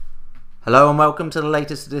Hello and welcome to the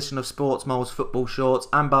latest edition of Sports Mole's Football Shorts.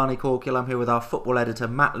 I'm Barney Corkill, I'm here with our football editor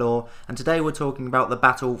Matt Law, and today we're talking about the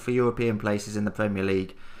battle for European places in the Premier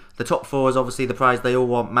League. The top four is obviously the prize they all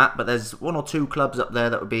want, Matt, but there's one or two clubs up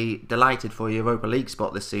there that would be delighted for a Europa League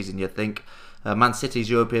spot this season, you'd think. Man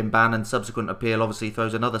City's European ban and subsequent appeal obviously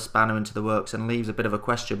throws another spanner into the works and leaves a bit of a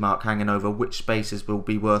question mark hanging over which spaces will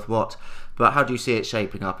be worth what. But how do you see it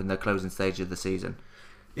shaping up in the closing stage of the season?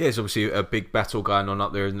 Yeah, there's obviously a big battle going on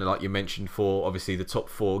up there, and like you mentioned, for obviously the top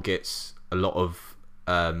four gets a lot of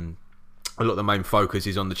the main focus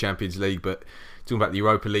is on the Champions League. But talking about the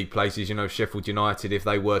Europa League places, Sheffield United, if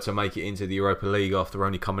they were to make it into the Europa League after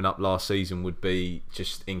only coming up last season, would be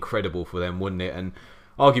just incredible for them, wouldn't it? And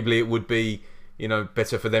arguably, it would be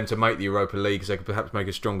better for them to make the Europa League because they could perhaps make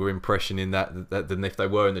a stronger impression in that than if they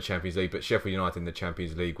were in the Champions League. But Sheffield United in the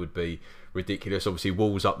Champions League would be ridiculous. Obviously,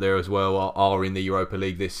 Wolves up there as well are in the Europa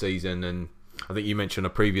League this season, and I think you mentioned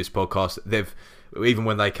on a previous podcast even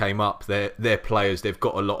when they came up, their players, they've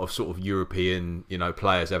got a lot of sort of European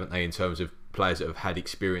players, haven't they, in terms of players that have had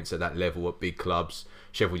experience at that level at big clubs.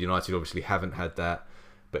 Sheffield United obviously haven't had that,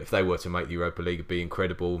 but if they were to make the Europa League, it'd be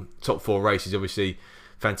incredible. Top four races obviously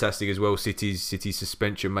fantastic as well. City's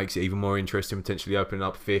suspension makes it even more interesting, potentially opening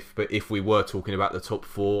up fifth. But if we were talking about the top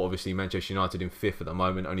four, obviously Manchester United in fifth at the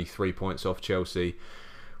moment, only 3 points off Chelsea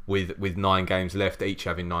with 9 games left, each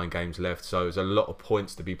having 9 games left. So there's a lot of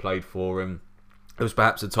points to be played for. And there was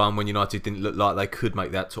perhaps a time when United didn't look like they could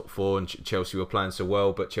make that top four, and Chelsea were playing so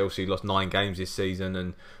well, but Chelsea lost 9 games this season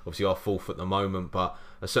and obviously are fourth at the moment, but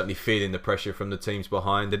are certainly feeling the pressure from the teams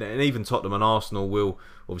behind, and even Tottenham and Arsenal will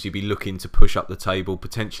obviously be looking to push up the table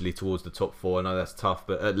potentially towards the top four. I know that's tough,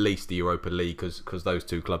 but at least the Europa League, because those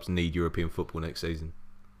two clubs need European football next season.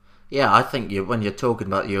 Yeah, I think when you're talking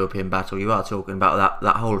about the European battle, you are talking about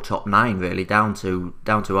that whole top 9 really, down to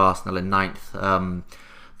Arsenal in ninth.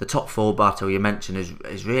 The top 4 battle you mentioned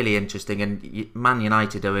is really interesting, and Man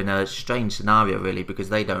United are in a strange scenario really, because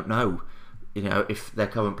they don't know if their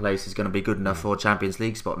current place is going to be good enough for a Champions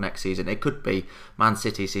League spot next season. It could be. Man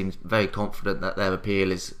City seems very confident that their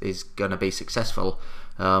appeal is going to be successful,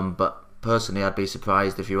 but personally I'd be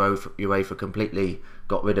surprised if UEFA completely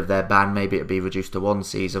got rid of their ban. Maybe it'd be reduced to 1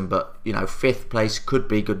 season, but 5th place could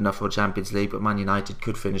be good enough for a Champions League, but Man United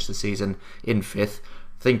could finish the season in 5th,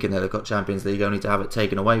 thinking that they've got Champions League, only to have it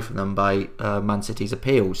taken away from them by Man City's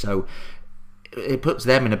appeal. So it puts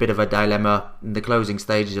them in a bit of a dilemma in the closing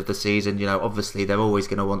stages of the season. Obviously they're always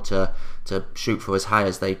going to want to shoot for as high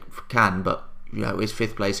as they can, but is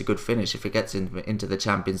 5th place a good finish? If it gets into the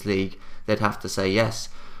Champions League, they'd have to say yes.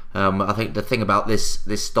 I think the thing about this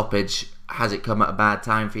stoppage, has it come at a bad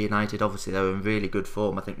time for United? Obviously they're in really good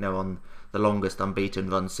form. I think they're on the longest unbeaten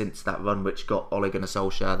run since that run which got Ole Gunnar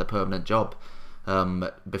Solskjaer the permanent job,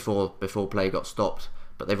 before play got stopped.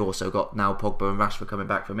 But they've also got now Pogba and Rashford coming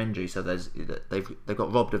back from injury, so they've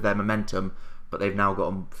got robbed of their momentum, but they've now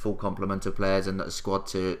got a full complement of players and a squad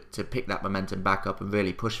to pick that momentum back up and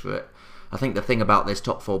really push for it. I think the thing about this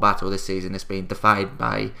top 4 battle this season has been defined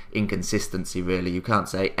by inconsistency really. You can't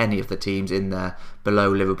say any of the teams in there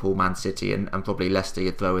below Liverpool, Man City and probably Leicester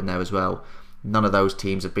you'd throw in there as well. None of those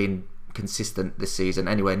teams have been consistent this season,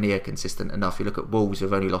 anywhere near consistent enough. You look at Wolves,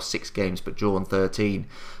 who've only lost 6 games but drawn 13.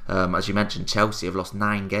 As you mentioned, Chelsea have lost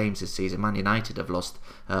 9 games this season. Man United have lost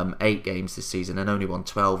 8 games this season and only won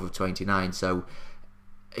 12 of 29. So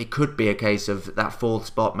it could be a case of that 4th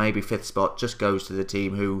spot, maybe 5th spot, just goes to the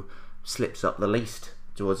team who slips up the least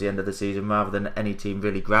towards the end of the season, rather than any team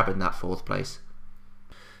really grabbing that 4th place.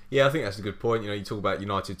 Yeah, I think that's a good point. You talk about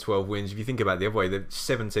United 12 wins. If you think about it the other way, they've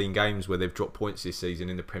 17 games where they've dropped points this season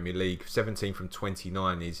in the Premier League. 17 from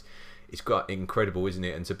 29 it's got incredible, isn't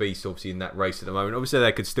it? And to be obviously in that race at the moment, obviously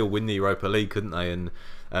they could still win the Europa League, couldn't they?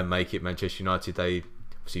 And make it. Manchester United, they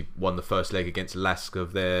obviously won the first leg against Lask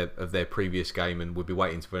of their previous game, and we'll be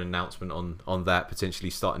waiting for an announcement on that potentially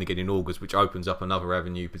starting again in August, which opens up another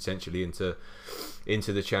avenue potentially into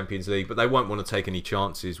the Champions League. But they won't want to take any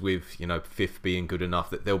chances with 5th being good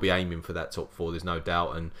enough. That they'll be aiming for that top 4, there's no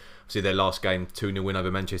doubt. And obviously their last game 2-0 win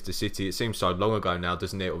over Manchester City, it seems so long ago now,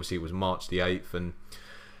 doesn't it? Obviously it was March the 8th and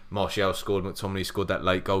Martial scored, McTominay scored that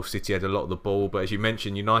late goal. City had a lot of the ball, but as you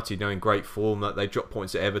mentioned, United in great form. That they dropped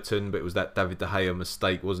points at Everton, but it was that David De Gea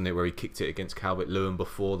mistake, wasn't it, where he kicked it against Calvert-Lewin.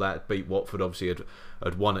 Before that, beat Watford. Obviously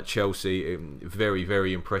had won at Chelsea very,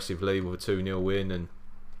 very impressively with a 2-0 win. And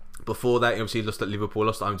before that, obviously lost at Liverpool,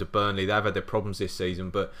 lost at home to Burnley. They've had their problems this season,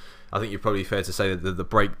 but I think you're probably fair to say that the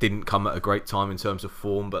break didn't come at a great time in terms of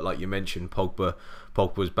form. But like you mentioned,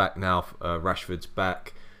 Pogba's back now. Rashford's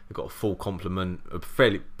back. They've got a full complement,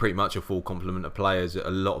 pretty much a full complement of players, a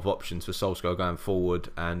lot of options for Solskjaer going forward,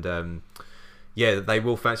 and yeah, they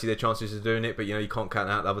will fancy their chances of doing it, but you can't count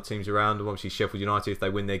out the other teams around them. Obviously, Sheffield United, if they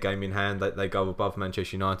win their game in hand, they go above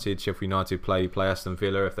Manchester United. Sheffield United play Aston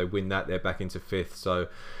Villa. If they win that, they're back into 5th. So,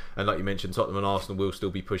 and like you mentioned, Tottenham and Arsenal will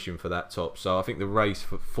still be pushing for that top. So I think the race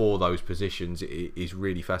for those positions is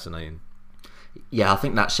really fascinating. Yeah, I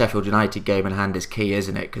think that Sheffield United game in hand is key,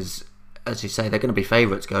 isn't it? Because, as you say, they're going to be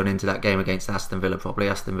favourites going into that game against Aston Villa, probably.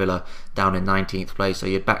 Aston Villa down in 19th place, so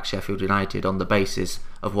you'd back Sheffield United on the basis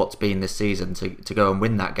of what's been this season to go and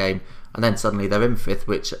win that game, and then suddenly they're in 5th,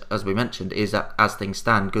 which, as we mentioned, is, as things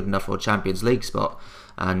stand, good enough for a Champions League spot.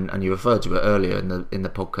 And you referred to it earlier in the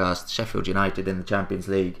podcast. Sheffield United in the Champions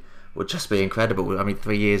League would just be incredible. I mean,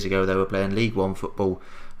 3 years ago they were playing League One football.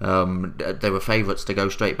 They were favourites to go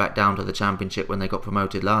straight back down to the Championship when they got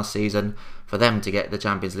promoted last season. For them to get the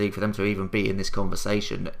Champions League, for them to even be in this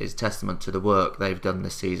conversation, is testament to the work they've done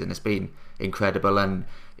this season. It's been incredible, and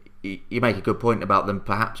you make a good point about them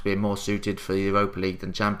perhaps being more suited for the Europa League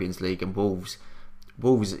than Champions League. And Wolves,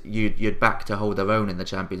 you'd back to hold their own in the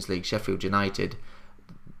Champions League. Sheffield United,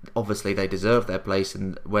 obviously they deserve their place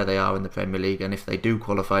and where they are in the Premier League, and if they do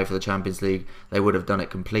qualify for the Champions League, they would have done it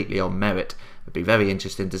completely on merit. It'd be very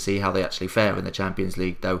interesting to see how they actually fare in the Champions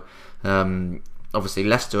League, though. Obviously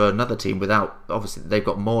Leicester are another team without, obviously they've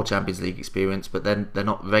got more Champions League experience, but then they're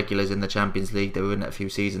not regulars in the Champions League. They were in it a few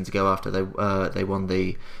seasons ago after they won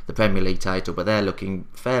the Premier League title, but they're looking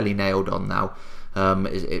fairly nailed on now.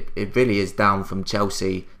 It really is down from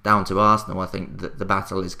Chelsea down to Arsenal. I think that the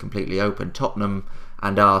battle is completely open. Tottenham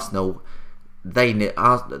and Arsenal,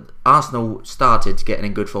 Arsenal started getting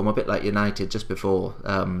in good form, a bit like United, just before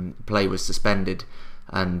play was suspended,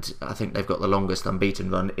 and I think they've got the longest unbeaten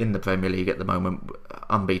run in the Premier League at the moment,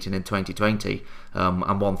 unbeaten in 2020,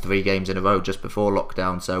 and won 3 games in a row just before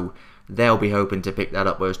lockdown, so they'll be hoping to pick that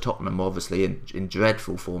up, whereas Tottenham were obviously in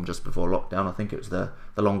dreadful form just before lockdown. I think it was the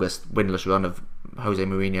longest winless run of Jose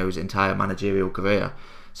Mourinho's entire managerial career.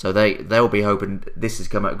 So they'll be hoping this has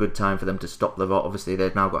come at a good time for them to stop the rot. Obviously,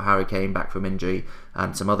 they've now got Harry Kane back from injury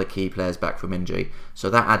and some other key players back from injury. So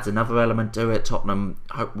that adds another element to it. Tottenham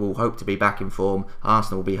will hope to be back in form.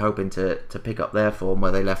 Arsenal will be hoping to pick up their form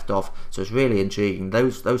where they left off. So it's really intriguing.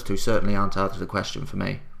 Those two certainly aren't out of the question for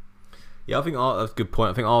me. Yeah, I think that's a good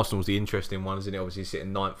point. I think Arsenal's the interesting one, isn't it? Obviously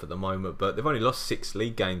sitting 9th at the moment, but they've only lost 6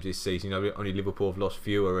 league games this season. Only Liverpool have lost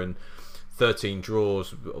fewer, and 13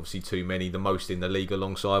 draws, obviously too many, the most in the league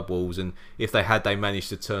alongside Wolves. And if they managed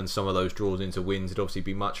to turn some of those draws into wins, it'd obviously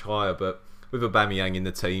be much higher. But with Aubameyang in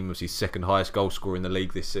the team, obviously second highest goal scorer in the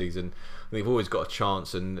league this season, they've always got a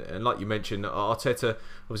chance. And like you mentioned, Arteta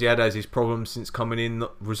obviously had his problems since coming in.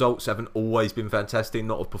 Results haven't always been fantastic,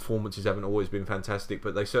 not of performances haven't always been fantastic,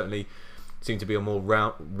 but they certainly seem to be a more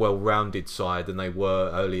well-rounded side than they were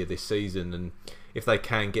earlier this season. And if they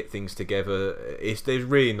can get things together, there's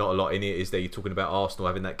really not a lot in it, is there? You're talking about Arsenal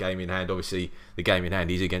having that game in hand. Obviously, the game in hand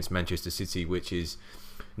is against Manchester City, which is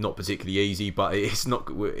not particularly easy, but it's not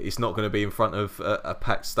going to be in front of a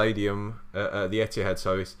packed stadium at the Etihad,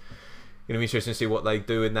 so it's going to be interesting to see what they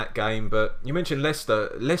do in that game. But you mentioned Leicester.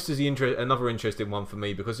 Leicester's another interesting one for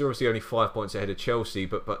me, because they're obviously only 5 points ahead of Chelsea,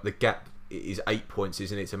 but the gap is 8 points,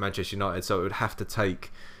 isn't it, to Manchester United? So it would have to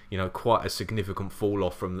take quite a significant fall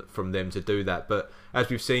off from them to do that. But as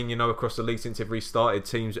we've seen, across the league since they've restarted,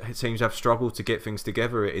 teams have struggled to get things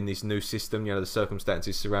together in this new system. The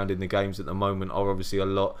circumstances surrounding the games at the moment are obviously a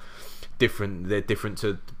lot different. They're different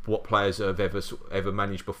to what players have ever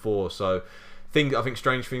managed before. So I think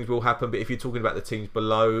strange things will happen. But if you're talking about the teams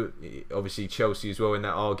below, obviously Chelsea as well in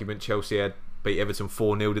that argument. Chelsea had beat Everton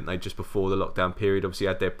 4-0, didn't they, just before the lockdown period? Obviously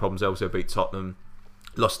had their problems. They also beat Tottenham,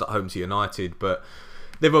 lost at home to United, but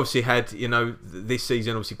they've obviously had, this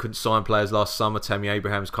season, obviously couldn't sign players last summer. Tammy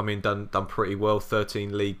Abraham's come in, done pretty well,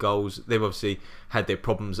 13 league goals. They've obviously had their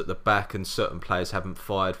problems at the back, and certain players haven't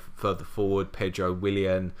fired further forward. Pedro,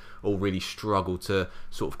 Willian, all really struggled to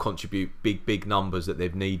sort of contribute big numbers that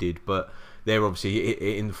they've needed, but they're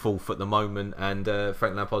obviously in fourth at the moment, and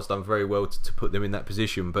Frank Lampard's done very well to put them in that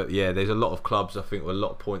position. But yeah, there's a lot of clubs, I think, with a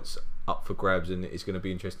lot of points up for grabs, and it's going to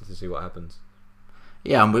be interesting to see what happens.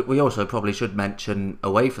 Yeah, and we also probably should mention,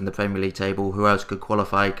 away from the Premier League table, who else could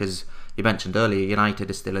qualify, because you mentioned earlier United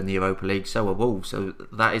is still in the Europa League, so are Wolves, so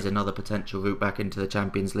that is another potential route back into the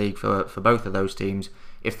Champions League for both of those teams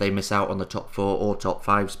if they miss out on the top 4 or top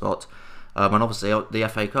 5 spot. And obviously the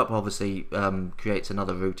FA Cup obviously creates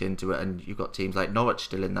another route into it, and you've got teams like Norwich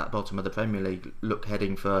still in that bottom of the Premier League,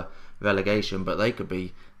 heading for relegation, but they could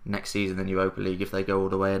be next season in Europa League if they go all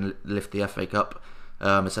the way and lift the FA Cup.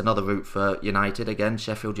 It's another route for United again.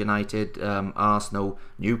 Sheffield United, Arsenal,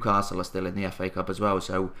 Newcastle are still in the FA Cup as well.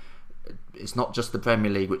 So it's not just the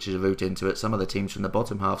Premier League which is a route into it. Some of the teams from the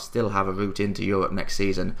bottom half still have a route into Europe next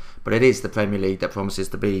season, but it is the Premier League that promises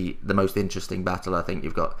to be the most interesting battle. I think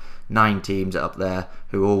you've got 9 teams up there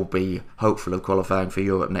who will be hopeful of qualifying for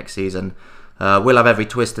Europe next season. We'll have every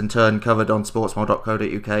twist and turn covered on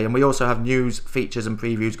sportsmore.co.uk, and we also have news, features and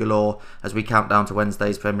previews galore as we count down to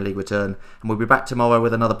Wednesday's Premier League return, and we'll be back tomorrow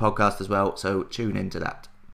with another podcast as well, so tune into that.